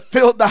people that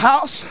filled the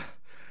house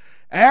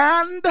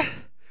and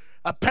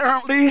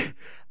apparently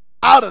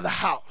out of the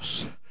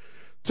house,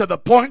 to the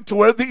point to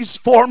where these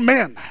four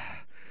men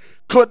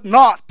could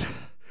not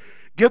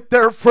get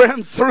their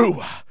friend through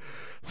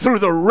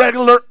the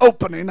regular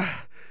opening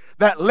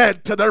that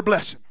led to their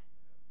blessing.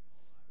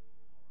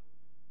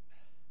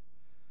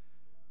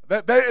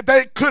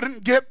 They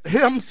couldn't get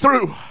him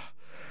through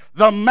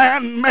the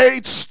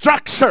man-made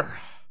structure.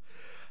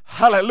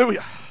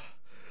 Hallelujah.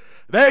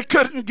 They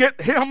couldn't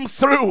get him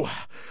through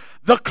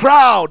the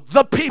crowd,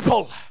 the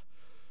people.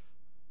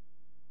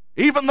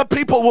 Even the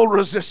people will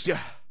resist you.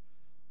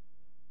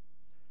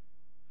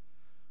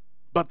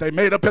 But they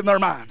made up in their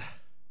mind,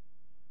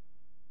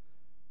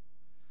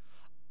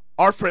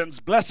 our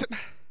friend's blessing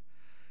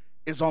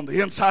is on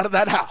the inside of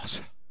that house.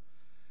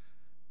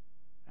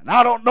 And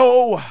I don't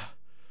know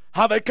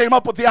how they came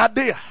up with the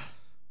idea,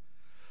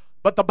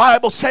 but the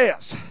Bible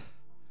says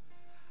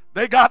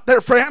they got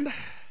their friend,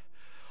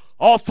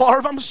 all four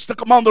of them, stuck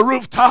him on the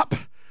rooftop.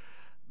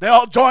 They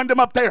all joined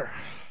him up there.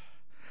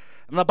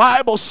 And the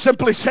Bible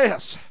simply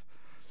says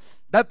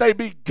that they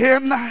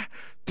begin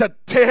to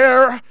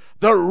tear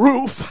the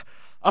roof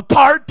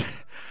apart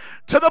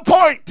to the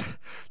point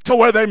to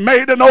where they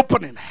made an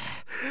opening.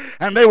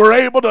 And they were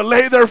able to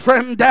lay their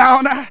friend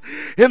down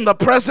in the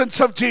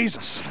presence of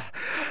Jesus.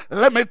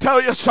 Let me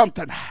tell you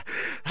something.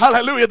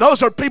 Hallelujah.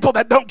 Those are people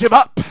that don't give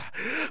up.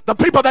 The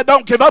people that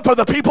don't give up are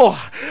the people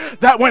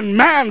that when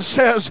man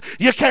says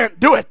you can't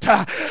do it,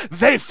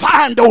 they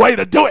find a way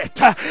to do it.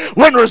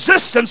 When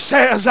resistance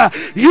says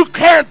you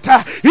can't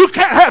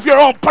have your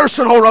own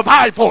personal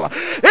revival,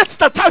 it's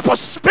the type of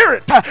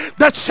spirit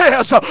that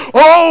says,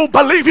 oh,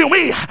 believe you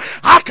me,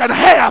 I can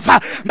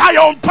have my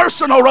own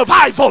personal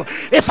revival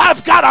if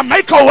I've got to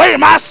make a way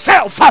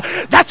myself.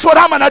 That's what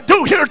I'm going to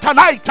do here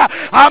tonight.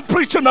 I'm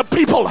preaching to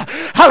people.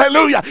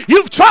 Hallelujah.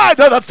 You've tried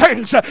other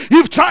things.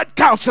 You've tried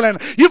counseling.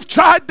 You've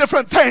tried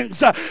different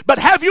things. But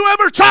have you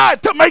ever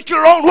tried to make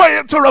your own way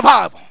into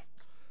revival?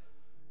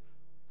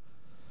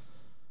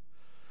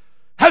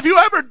 Have you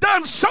ever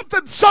done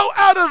something so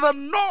out of the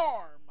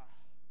norm?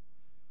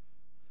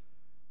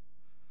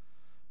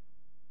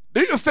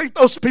 Do you think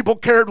those people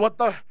cared what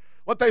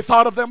they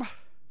thought of them?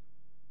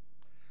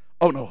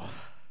 Oh no.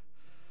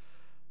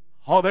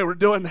 All they were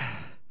doing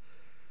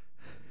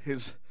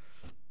is,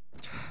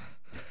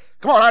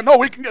 come on, I know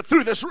we can get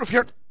through this roof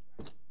here.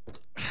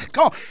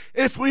 Come on,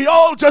 if we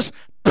all just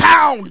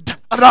pound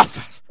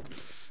enough,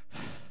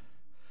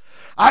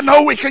 I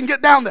know we can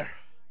get down there.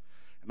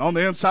 And on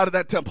the inside of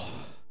that temple,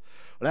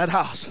 that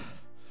house,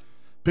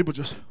 people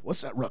just,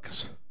 what's that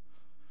ruckus?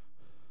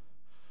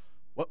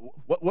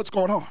 What's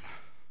going on?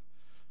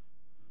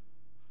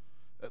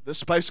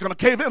 This place is going to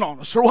cave in on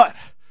us or what?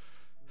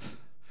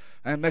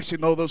 And next thing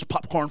you know, those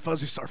popcorn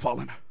fuzzies start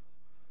falling.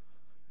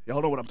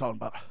 Y'all know what I'm talking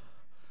about.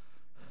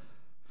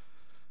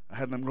 I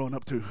had them growing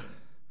up too.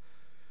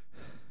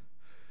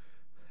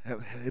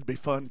 It'd be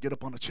fun, get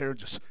up on a chair and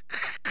just.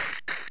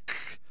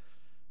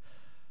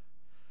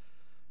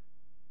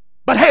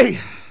 But hey,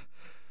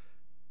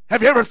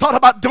 have you ever thought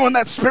about doing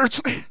that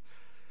spiritually?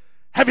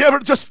 Have you ever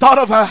just thought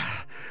of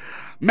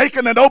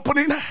making an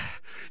opening?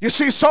 You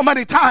see, so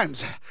many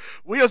times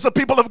we as the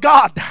people of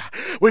God,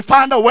 we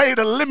find a way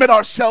to limit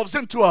ourselves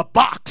into a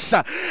box.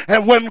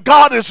 And when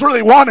God is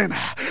really wanting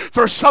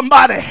for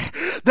somebody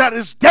that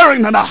is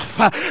daring enough,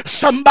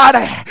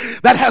 somebody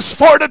that has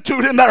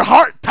fortitude in their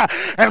heart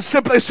and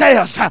simply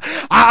says,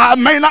 I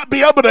may not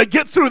be able to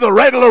get through the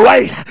regular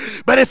way,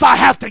 but if I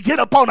have to get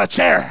up on a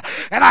chair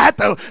and I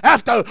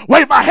have to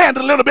wave my hand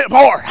a little bit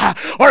more,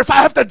 or if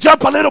I have to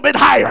jump a little bit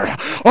higher,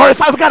 or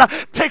if I've got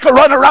to take a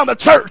run around the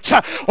church,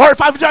 or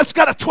if I've just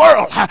got to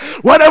twirl,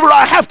 whatever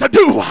I have to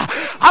do,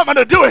 I'm going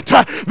to do it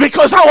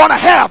because I want to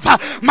have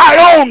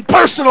my own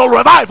personal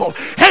revival.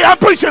 Hey, I'm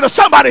preaching to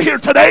somebody here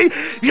today.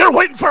 You're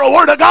waiting for a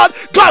word of God.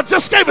 God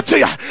just gave it to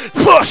you.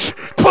 Push,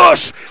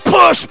 push,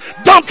 push.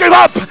 Don't give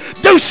up.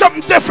 Do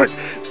something different.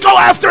 Go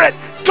after it.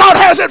 God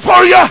has it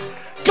for you.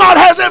 God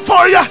has it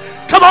for you.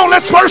 Come on,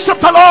 let's worship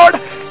the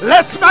Lord.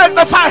 Let's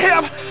magnify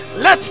Him.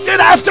 Let's get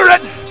after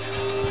it.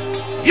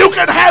 You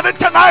can have it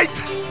tonight.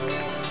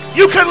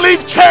 You can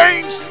leave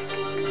changed.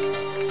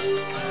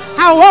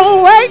 I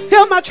won't wait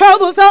till my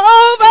troubles are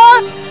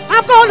over.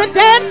 I'm gonna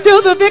dance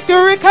till the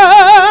victory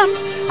comes.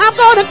 I'm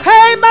gonna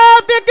claim my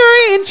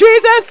victory in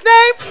Jesus'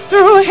 name.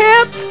 Through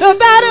Him, the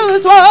battle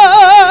is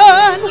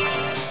won.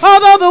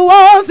 Although the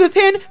walls are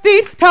 10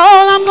 feet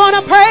tall, I'm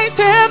gonna praise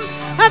Him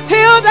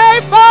until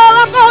they fall.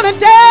 I'm gonna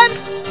dance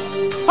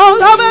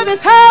all over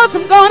this house.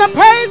 I'm gonna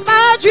praise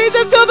my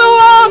Jesus till the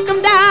walls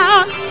come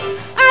down.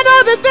 I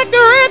know there's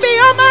victory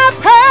beyond my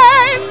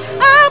praise.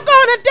 I'm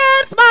gonna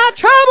dance my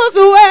troubles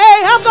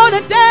away. I'm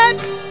gonna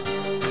dance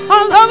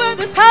all over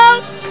this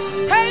house.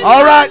 Praise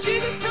all right,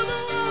 Jesus till the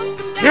walls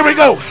come down. Here we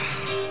go.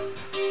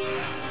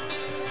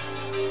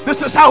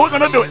 This is how we're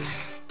gonna do it.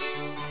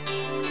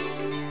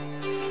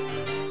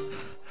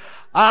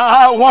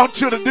 I want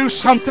you to do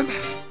something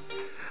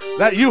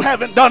that you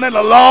haven't done in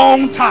a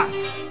long time.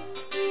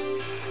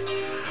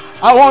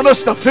 I want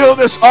us to fill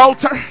this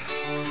altar,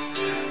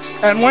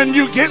 and when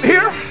you get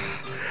here,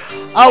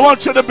 I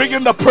want you to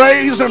begin to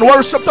praise and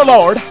worship the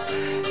Lord in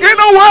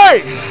a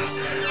way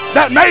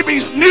that may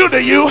be new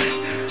to you.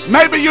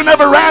 Maybe you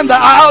never ran the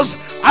aisles.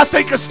 I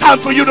think it's time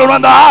for you to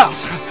run the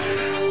aisles.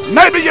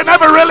 Maybe you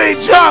never really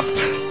jumped.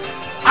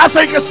 I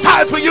think it's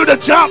time for you to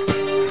jump.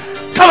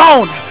 Come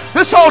on,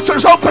 this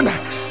altar's open.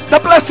 The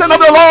blessing of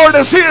the Lord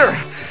is here.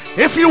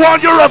 If you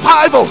want your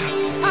revival,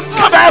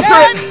 come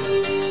after it.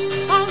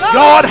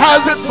 God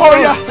has it for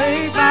you.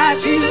 Praise my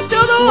Jesus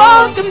till the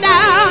walls come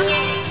down.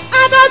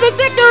 I know the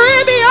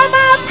victory beyond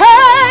my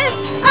praise.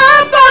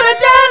 I'm gonna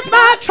dance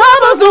my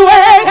troubles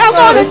away. I'm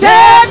gonna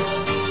dance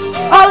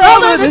all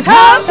over this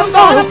house. I'm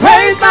gonna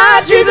praise my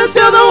Jesus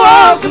till the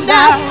walls come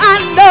down. I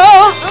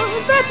know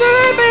the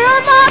victory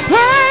beyond my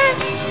praise.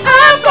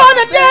 I'm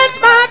gonna dance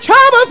my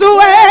troubles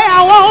away. I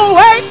won't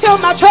wait till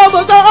my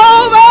troubles are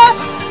over.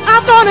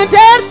 I'm gonna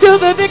dance till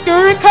the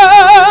victory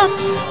comes.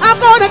 I'm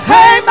gonna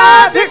claim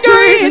my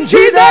victory in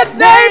Jesus'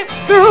 name.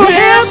 Through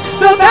Him,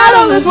 the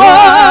battle is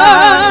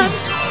won.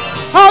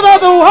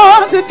 Although the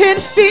walls are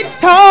 10 feet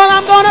tall,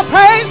 I'm gonna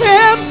praise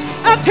Him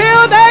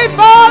until they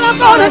fall. I'm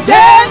gonna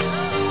dance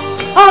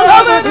all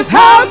over this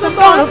house. I'm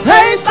gonna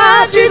praise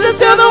my Jesus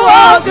till the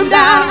walls come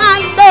down.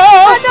 I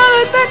know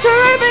there's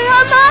victory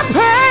beyond my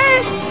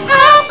praise.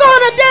 I'm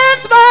gonna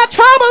dance my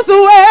troubles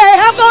away.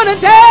 I'm gonna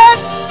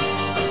dance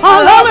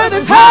all over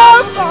this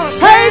house.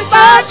 Praise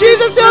my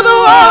Jesus till the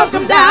walls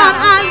come down.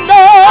 I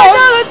know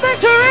there's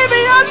victory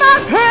beyond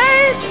my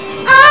praise.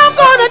 I'm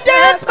gonna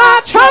dance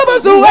my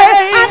troubles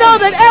away. I know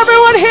that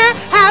everyone here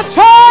has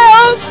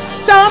trials.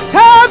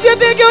 Sometimes you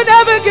think you'll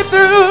never get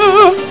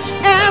through,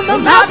 and the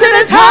mountain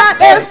is high,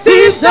 there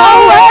seems no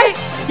way.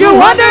 You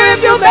wonder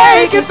if you'll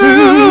make it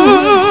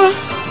through.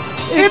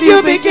 If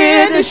you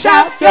begin to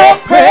shout your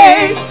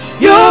praise,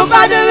 you'll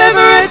find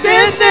deliverance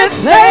in this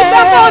place.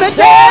 I'm gonna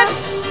dance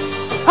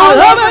all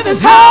over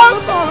this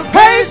house.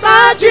 Praise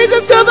my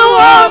Jesus till the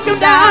walls come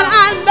down.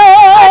 I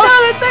know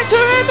there's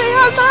victory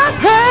beyond my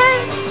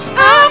praise.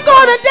 I'm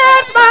gonna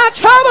dance my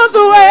troubles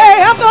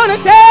away. I'm gonna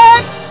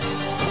dance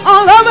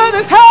all over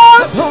this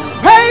house.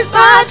 Praise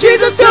my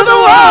Jesus till the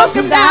walls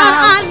come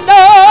down. I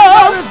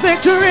know there's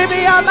victory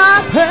beyond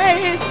my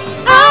praise.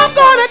 I'm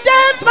gonna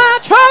dance my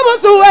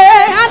troubles away.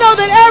 I know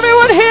that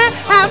everyone here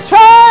has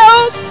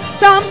trials.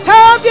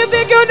 Sometimes you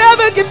think you'll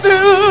never get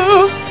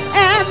through,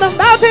 and the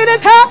mountain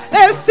is high,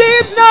 there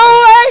seems no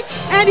way,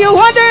 and you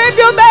wonder if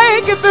you'll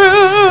make it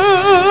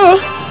through.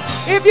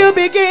 If you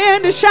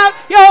begin to shout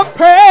your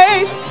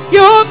praise,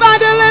 you'll find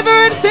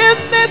deliverance in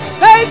this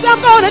place. I'm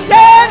gonna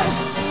dance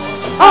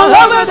all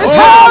over this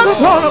house.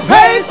 I'm gonna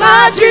praise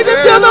my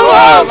Jesus till the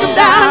walls come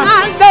down.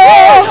 I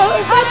know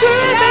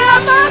victory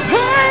beyond my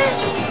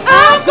praise.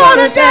 I'm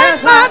gonna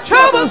dance my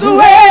troubles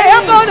away.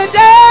 I'm gonna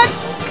dance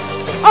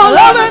all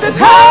over this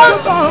house.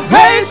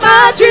 Praise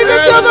my Jesus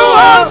till the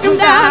walls come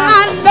down.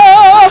 I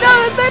know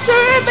there's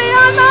victory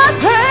beyond my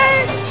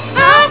praise.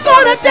 I'm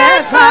gonna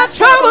dance my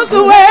troubles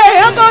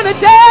away. I'm gonna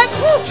dance,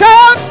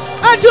 shout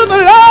unto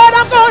the Lord.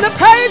 I'm gonna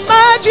praise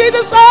my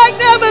Jesus like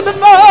never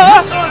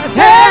before.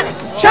 Dance,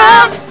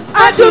 shout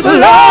unto the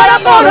Lord.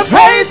 I'm gonna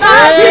praise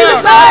my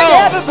Jesus like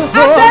never before.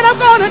 I said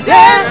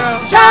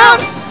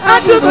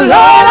the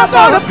Lord, I'm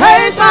gonna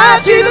praise my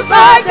Jesus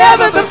like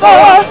never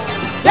before.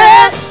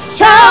 Dance,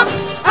 shout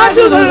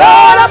unto the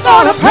Lord, I'm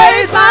gonna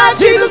praise my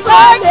Jesus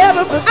like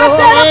never before. I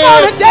said I'm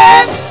gonna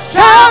dance,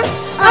 shout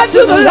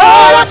unto the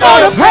Lord, I'm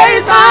gonna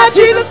praise my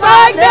Jesus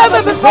like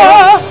never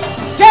before.